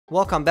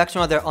Welcome back to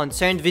another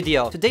Unturned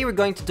video. Today we're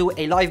going to do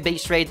a live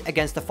base raid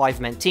against a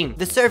 5-man team.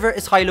 The server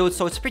is high loot,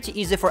 so it's pretty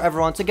easy for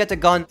everyone to get a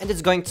gun, and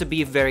it's going to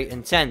be very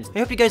intense. I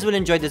hope you guys will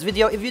enjoy this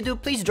video. If you do,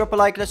 please drop a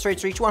like. Let's try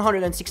to reach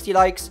 160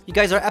 likes. You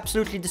guys are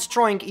absolutely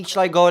destroying each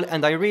like goal,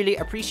 and I really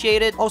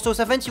appreciate it. Also,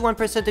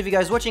 71% of you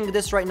guys watching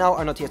this right now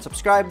are not yet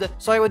subscribed,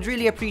 so I would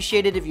really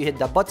appreciate it if you hit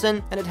that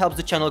button, and it helps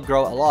the channel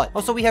grow a lot.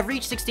 Also, we have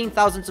reached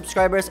 16,000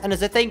 subscribers, and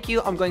as a thank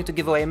you, I'm going to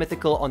give away a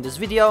mythical on this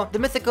video. The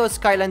mythical is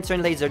Sky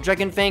Lantern Laser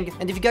Dragon Fang,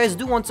 and if you guys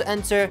do want to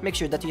enter, make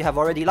sure that you have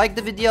already liked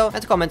the video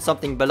and comment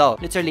something below.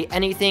 Literally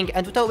anything,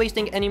 and without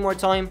wasting any more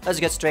time, let's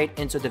get straight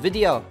into the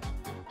video.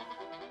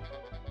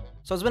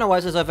 So it's been a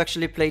while since I've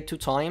actually played 2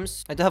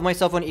 times. I do have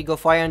myself on Eagle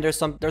Fire, and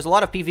there's a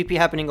lot of PvP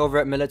happening over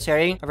at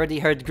Military. I've already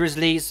heard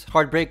Grizzlies,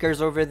 Heartbreakers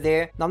over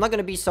there. Now, I'm not going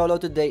to be solo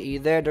today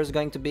either. There's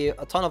going to be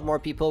a ton of more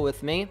people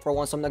with me. For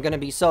once, I'm not going to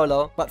be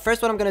solo. But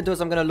first, what I'm going to do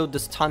is I'm going to loot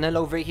this tunnel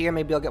over here.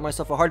 Maybe I'll get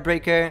myself a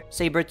Heartbreaker,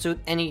 Sabertooth,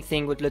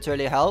 anything would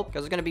literally help.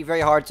 Because it's going to be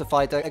very hard to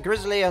fight a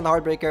Grizzly and a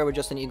Heartbreaker with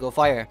just an Eagle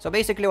Fire. So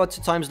basically, what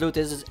 2 times loot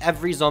is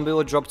every zombie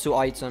will drop 2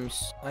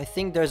 items. I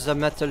think there's a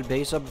metal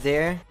base up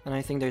there, and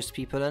I think there's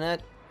people in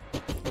it.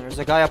 And there's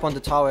a guy up on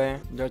the tower.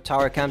 They're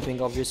tower camping,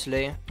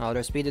 obviously. Oh,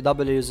 there's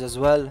PDWs as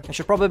well. I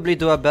should probably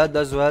do a bed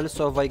as well,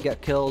 so if I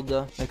get killed,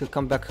 I could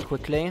come back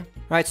quickly.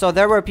 Right, so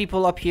there were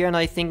people up here, and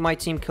I think my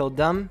team killed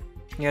them.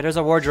 Yeah, there's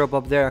a wardrobe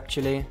up there,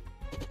 actually.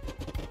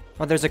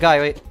 Oh, there's a guy,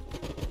 wait.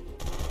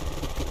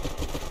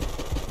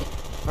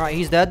 Alright,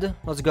 he's dead.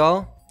 Let's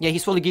go. Yeah,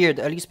 he's fully geared.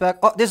 Elite spec.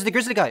 Oh, this is the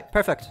Grizzly guy.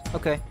 Perfect.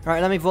 Okay.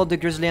 Alright, let me vault the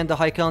Grizzly and the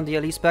high kill on the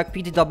Elite spec.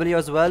 PDW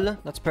as well.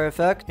 That's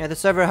perfect. Yeah, the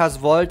server has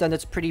vault, and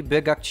it's pretty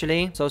big,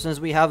 actually. So since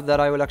we have that,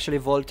 I will actually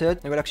vault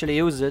it. I will actually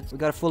use it. We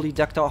got a fully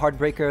decked out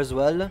Heartbreaker as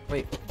well.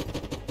 Wait.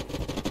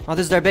 Oh,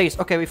 this is their base.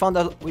 Okay, we found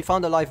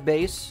a live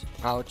base.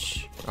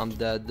 Ouch. I'm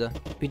dead.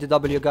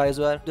 PDW guy as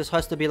well. This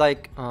has to be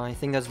like... I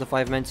think that's the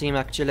 5-man team,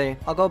 actually.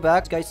 I'll go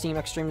back. This guy's seem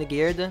extremely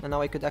geared. And now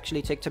I could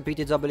actually take the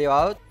PDW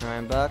out. Alright,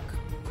 I'm back.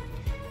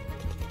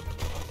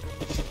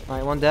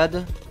 Alright, 1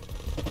 dead.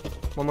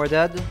 1 more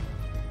dead.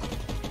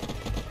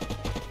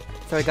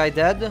 3rd guy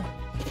dead.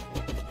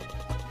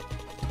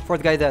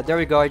 4th guy dead. There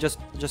we go. I just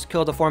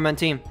killed a 4-man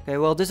team. Okay,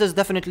 well, this is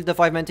definitely the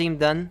 5-man team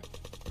then.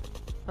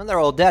 And they're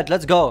all dead.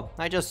 Let's go.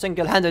 I just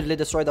single-handedly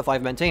destroyed the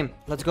 5-man team.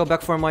 Let's go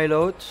back for my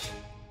loot.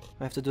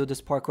 I have to do this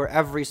parkour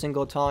every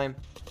single time.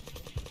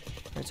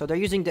 Alright, so they're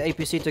using the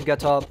APC to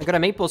get up. I got a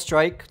maple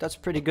strike. That's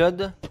pretty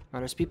good.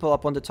 There's people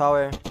up on the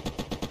tower.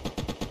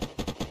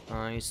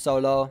 He's so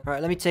low.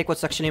 Alright, let me take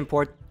what's actually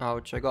important.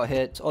 Ouch, I got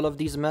hit. All of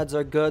these meds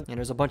are good. And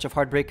there's a bunch of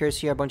Heartbreakers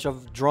here, a bunch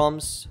of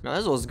drums. Now,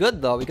 this was good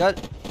though. We got...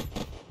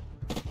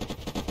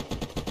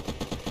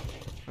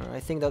 I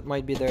think that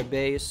might be their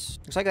base.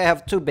 Looks like they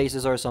have 2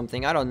 bases or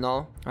something. I don't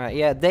know. Alright,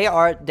 yeah, they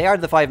are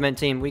the 5-man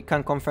team. We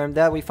can confirm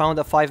that. We found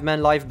a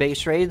 5-man live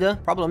base raid.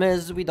 Problem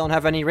is, we don't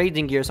have any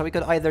raiding gear, so we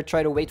could either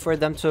try to wait for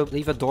them to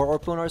leave a door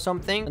open or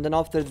something, and then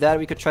after that,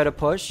 we could try to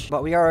push.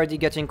 But we are already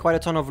getting quite a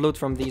ton of loot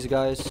from these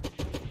guys.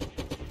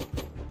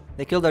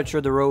 They killed her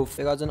through the roof.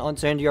 They got an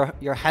Unturned.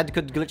 Your head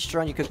could glitch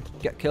through and you could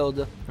get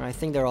killed. I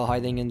think they're all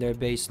hiding in their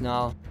base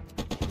now.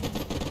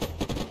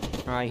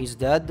 Alright, he's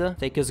dead.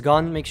 Take his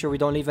gun. Make sure we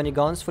don't leave any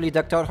guns. Fully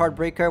decked out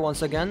Heartbreaker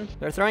once again.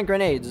 They're throwing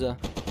grenades. Alright,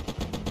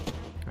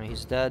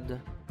 he's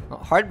dead.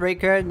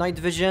 Heartbreaker, night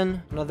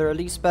vision, another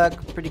Elite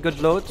spec, pretty good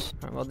loot.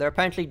 Right, well, they're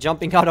apparently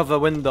jumping out of a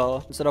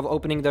window instead of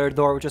opening their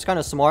door, which is kind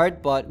of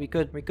smart, but we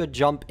could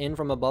jump in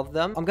from above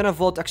them. I'm gonna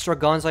vault extra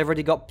guns. I've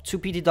already got 2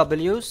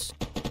 PDWs.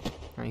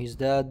 He's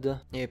dead.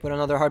 Yeah, put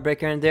another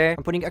Heartbreaker in there.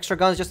 I'm putting extra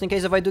guns just in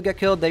case if I do get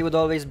killed, they would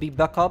always be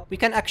backup. We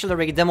can actually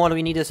raid them. All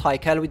we need is high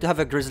cal. We do have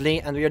a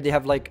Grizzly, and we already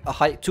have like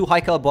 2 high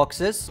cal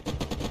boxes.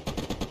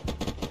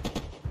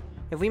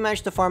 If we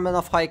manage to farm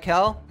enough high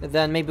cal,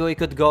 then maybe we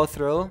could go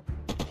through.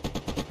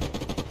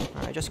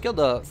 I just killed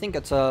I think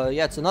it's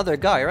it's another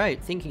guy, right?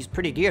 I think he's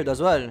pretty geared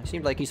as well.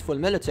 Seems like he's full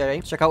military.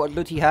 Let's check out what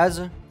loot he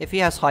has. If he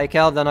has high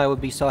cal, then I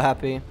would be so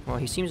happy. Well,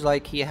 he seems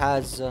like he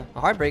has a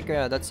Heartbreaker.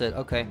 Yeah, that's it.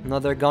 Okay,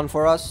 another gun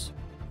for us.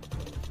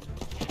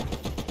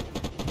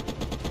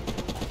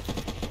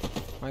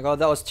 Oh my god,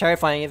 that was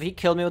terrifying. If he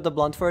killed me with the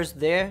blunt force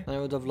there, then I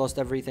would have lost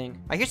everything.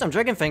 I hear some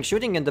Dragon Fang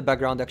shooting in the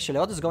background, actually.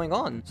 What is going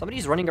on?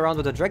 Somebody's running around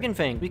with a Dragon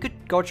Fang. We could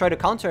go try to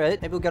counter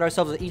it. Maybe we'll get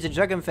ourselves an easy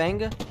Dragon Fang.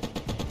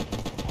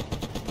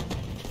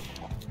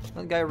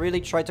 That guy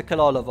really tried to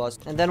kill all of us.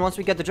 And then once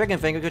we get the Dragon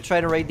Fang, we could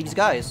try to raid these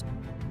guys.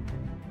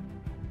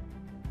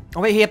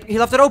 Oh wait, he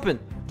left it open.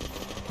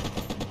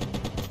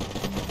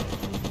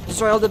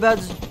 Destroy all the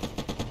beds.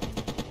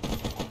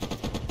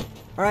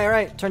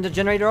 Alright, turn the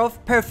generator off.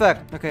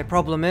 Perfect. Okay,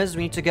 problem is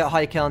we need to get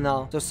high cal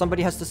now. So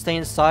somebody has to stay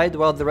inside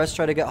while the rest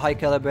try to get high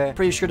caliber.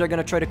 Pretty sure they're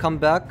gonna try to come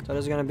back. So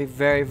this is gonna be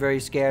very, very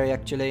scary,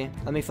 actually.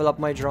 Let me fill up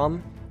my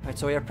drum. Alright,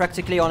 so we are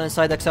practically all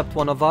inside except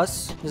one of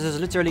us. This is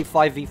literally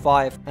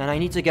 5v5. And I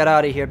need to get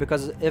out of here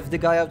because if the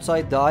guy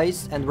outside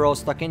dies and we're all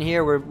stuck in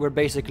here, we're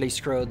basically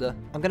screwed.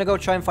 I'm gonna go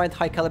try and find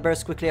high caliber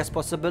as quickly as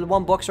possible.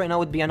 1 box right now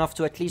would be enough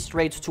to at least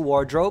raid 2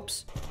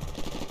 wardrobes.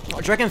 Oh,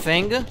 Dragon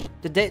Fang?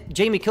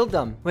 Jamie killed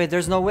them. Wait,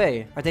 there's no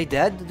way. Are they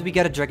dead? Did we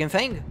get a Dragon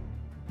Fang?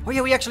 Oh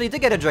yeah, we actually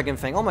did get a Dragon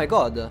Fang. Oh my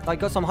god. I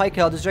got some high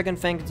cal. This Dragon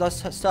Fang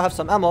does still have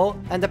some ammo.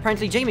 And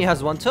apparently Jamie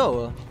has one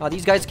too.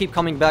 These guys keep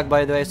coming back,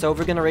 by the way. So if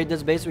we're gonna raid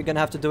this base, we're gonna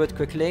have to do it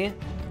quickly.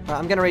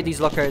 I'm gonna raid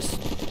these lockers.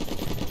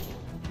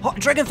 Oh,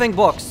 Dragon Fang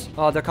box!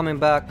 Oh, they're coming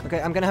back.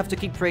 Okay, I'm gonna have to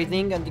keep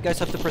raiding and you guys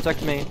have to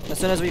protect me. As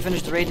soon as we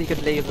finish the raid, you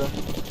could leave.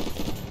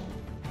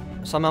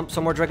 Some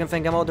more Dragon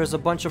Fang ammo. There's a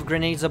bunch of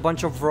grenades, a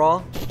bunch of raw.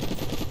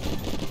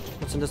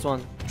 What's in this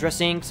one?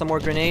 Dressing, some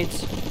more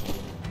grenades.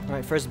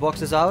 Alright, first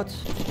box is out.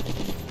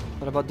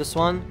 What about this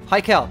one?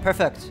 High cal,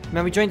 perfect.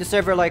 Man, we joined the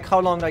server like how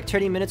long? Like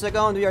 30 minutes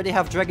ago and we already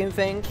have Dragon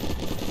Fang.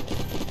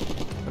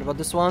 What about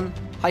this one?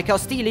 High cal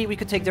Steely, we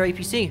could take their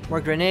APC.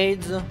 More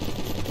grenades.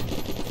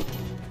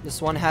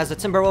 This one has a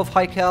Timberwolf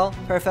high cal.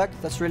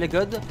 Perfect, that's really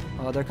good.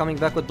 They're coming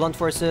back with blunt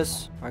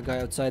forces. Our guy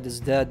outside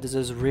is dead. This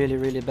is really,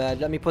 really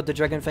bad. Let me put the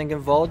Dragon Fang in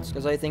vault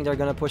because I think they're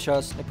gonna push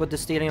us. I put the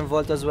Steely in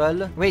vault as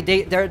well. Wait,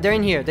 they're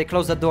in here. They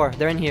closed the door.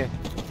 They're in here.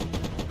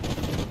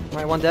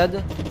 Alright, one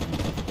dead.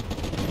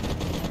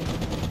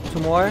 Two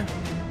more.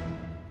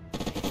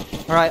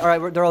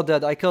 Alright, they're all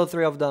dead. I killed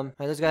 3 of them.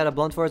 This guy had a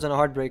blunt force and a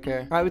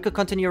heartbreaker. Alright, we could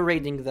continue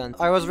raiding then.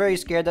 I was very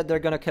scared that they're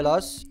gonna kill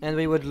us and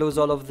we would lose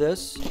all of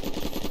this.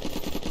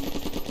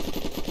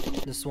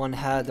 This one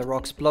had the raw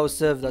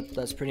explosive.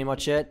 That's pretty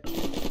much it.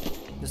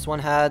 This one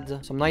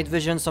had some night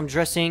vision, some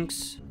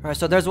dressings. Alright,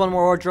 so there's one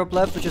more wardrobe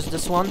left, which is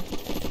this one.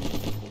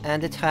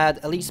 And it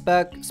had elite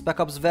spec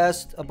ops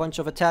vest, a bunch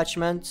of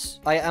attachments.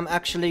 I am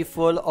actually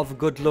full of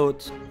good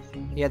loot.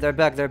 Yeah, they're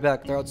back.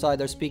 They're outside,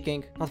 they're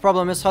speaking. Now, the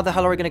problem is, how the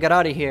hell are we gonna get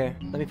out of here?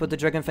 Let me put the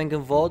Dragon Fang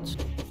in vault.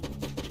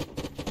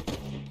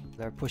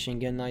 They're pushing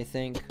in, I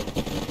think.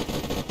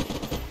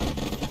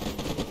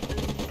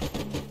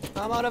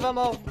 I'm out of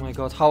ammo. Oh my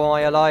god, how am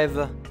I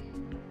alive?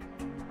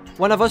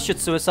 One of us should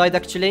suicide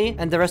actually,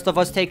 and the rest of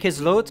us take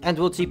his loot and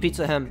we'll TP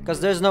to him.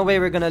 Because there's no way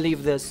we're gonna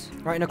leave this.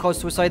 Right, Nicole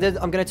suicided.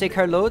 I'm gonna take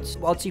her loot.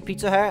 I'll TP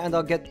to her and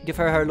I'll give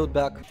her her loot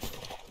back.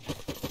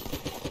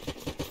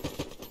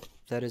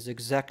 That is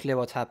exactly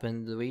what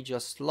happened. We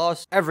just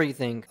lost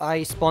everything.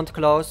 I spawned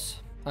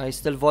close. I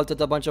still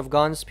vaulted a bunch of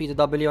guns,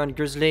 PW and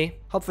Grizzly.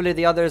 Hopefully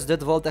the others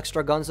did vault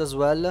extra guns as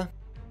well.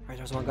 Alright,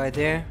 there's one guy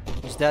there.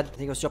 He's dead. I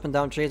think he was chopping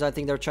down trees. I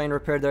think they're trying to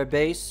repair their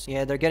base.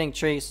 Yeah, they're getting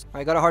trees.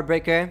 I got a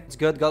heartbreaker. It's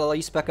good. Got a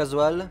E-spec as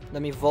well.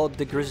 Let me vault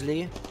the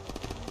Grizzly.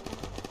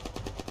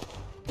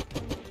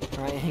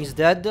 Alright, he's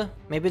dead.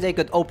 Maybe they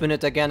could open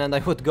it again and I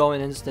would go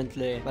in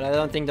instantly. But I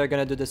don't think they're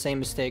gonna do the same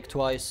mistake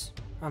twice.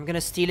 I'm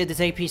gonna steal it, this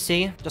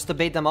APC. Just to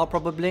bait them out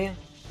probably.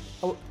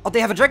 Oh, they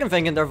have a Dragon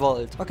Fang in their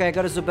vault. Okay, I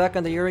got a Zubek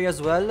and the Yuri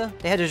as well.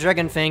 They had a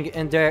Dragon Fang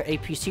in their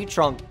APC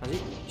trunk.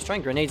 He's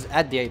throwing grenades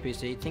at the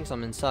APC. He thinks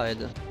I'm inside.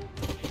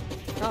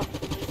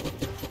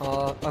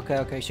 Oh.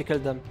 Okay, she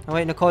killed them. Oh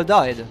wait, Nicole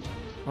died.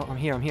 Oh, I'm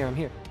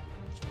here.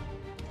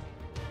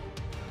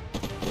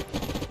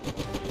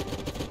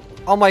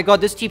 Oh my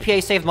god, this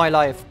TPA saved my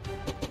life.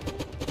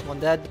 One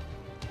dead.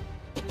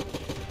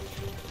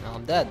 Now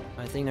I'm dead.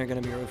 I think they're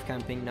gonna be roof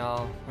camping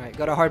now. Alright,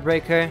 got a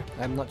heartbreaker.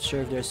 I'm not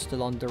sure if they're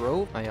still on the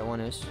roof. Oh yeah,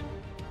 one is.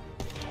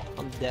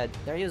 I'm dead.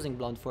 They're using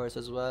blunt force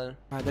as well.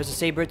 Alright, there's a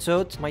saber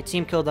tooth. My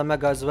team killed a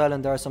mega as well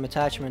and there are some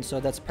attachments, so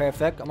that's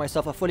perfect. Got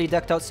myself a fully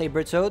decked out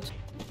saber tooth.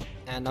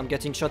 And I'm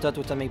getting shot at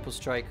with a maple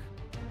strike.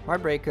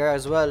 Heartbreaker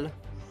as well.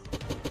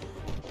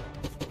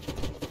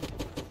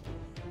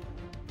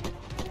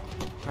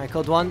 I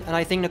killed one, and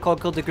I think Nicole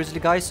killed the Grizzly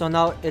guy, so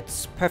now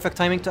it's perfect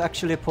timing to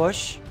actually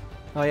push.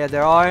 Oh yeah,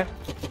 there are.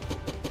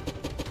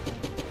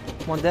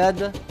 One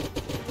dead.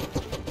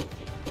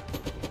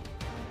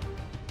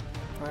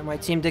 Alright, my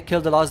team did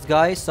kill the last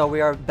guy, so we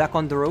are back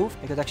on the roof.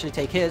 I could actually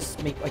take his.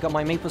 I got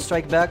my maple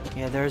strike back.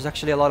 Yeah, there's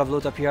actually a lot of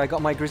loot up here. I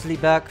got my Grizzly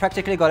back.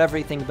 Practically got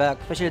everything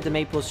back, especially the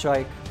maple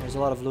strike. There's a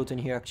lot of loot in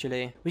here,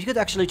 actually. We could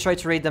actually try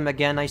to raid them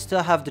again. I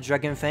still have the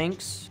Dragon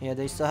Fangs. Yeah,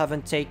 they still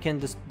haven't taken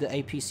the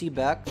APC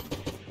back.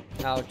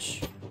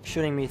 Ouch.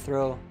 Shooting me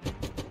through.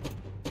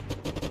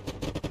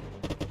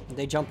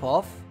 They jump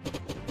off.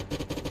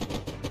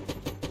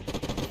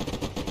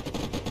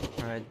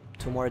 Alright,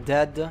 2 more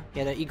dead.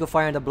 Yeah, the Eagle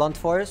Fire and the Blunt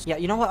Force. Yeah,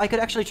 you know what? I could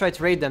actually try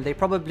to raid them. They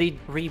probably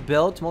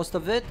rebuilt most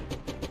of it.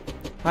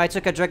 I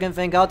took a Dragon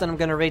Fang out and I'm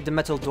gonna raid the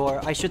metal door.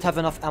 I should have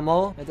enough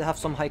ammo. I do have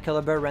some high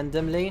caliber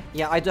randomly.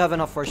 Yeah, I do have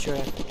enough for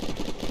sure.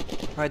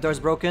 Alright, door's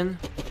broken.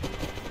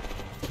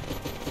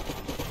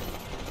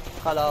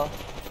 Hello.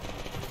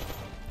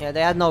 Yeah,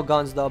 they had no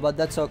guns though, but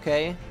that's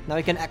okay. Now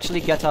we can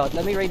actually get out.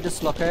 Let me raid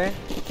this locker.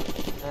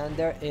 And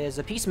there is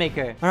a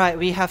Peacemaker. Alright,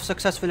 we have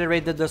successfully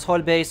raided this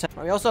whole base.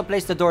 We also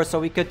placed the door so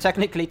we could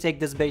technically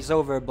take this base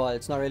over, but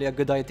it's not really a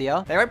good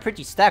idea. They are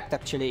pretty stacked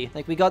actually.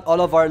 Like, we got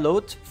all of our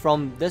loot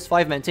from this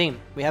 5-man team.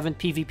 We haven't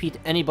PvP'd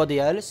anybody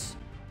else.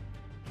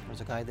 There's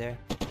a guy there.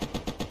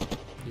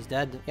 He's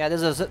dead. Yeah,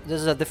 this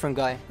is a different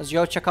guy. Let's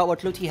go check out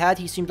what loot he had.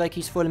 He seemed like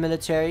he's full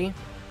military.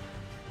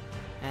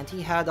 And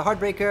he had a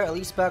Heartbreaker,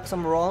 a spec,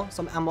 some raw,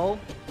 some ammo.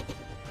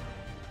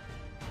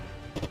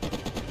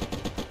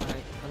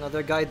 Alright,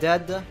 another guy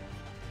dead.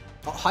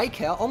 Oh, high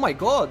cal? Oh my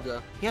god!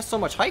 He has so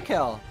much high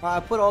cal! I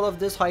put all of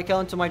this high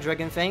cal into my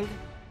Dragon Fang.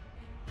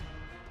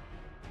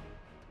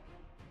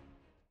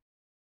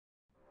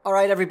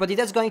 Alright everybody,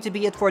 that's going to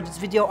be it for this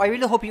video. I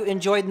really hope you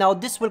enjoyed. Now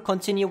this will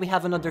continue. We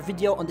have another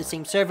video on the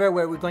same server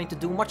where we're going to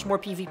do much more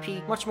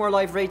PvP, much more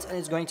live raids, and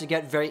it's going to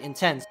get very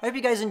intense. I hope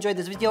you guys enjoyed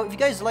this video. If you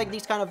guys like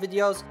these kind of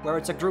videos where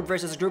it's a group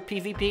versus group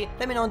PvP,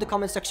 let me know in the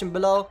comment section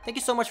below. Thank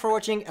you so much for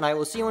watching, and I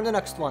will see you in the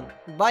next one.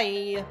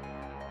 Bye!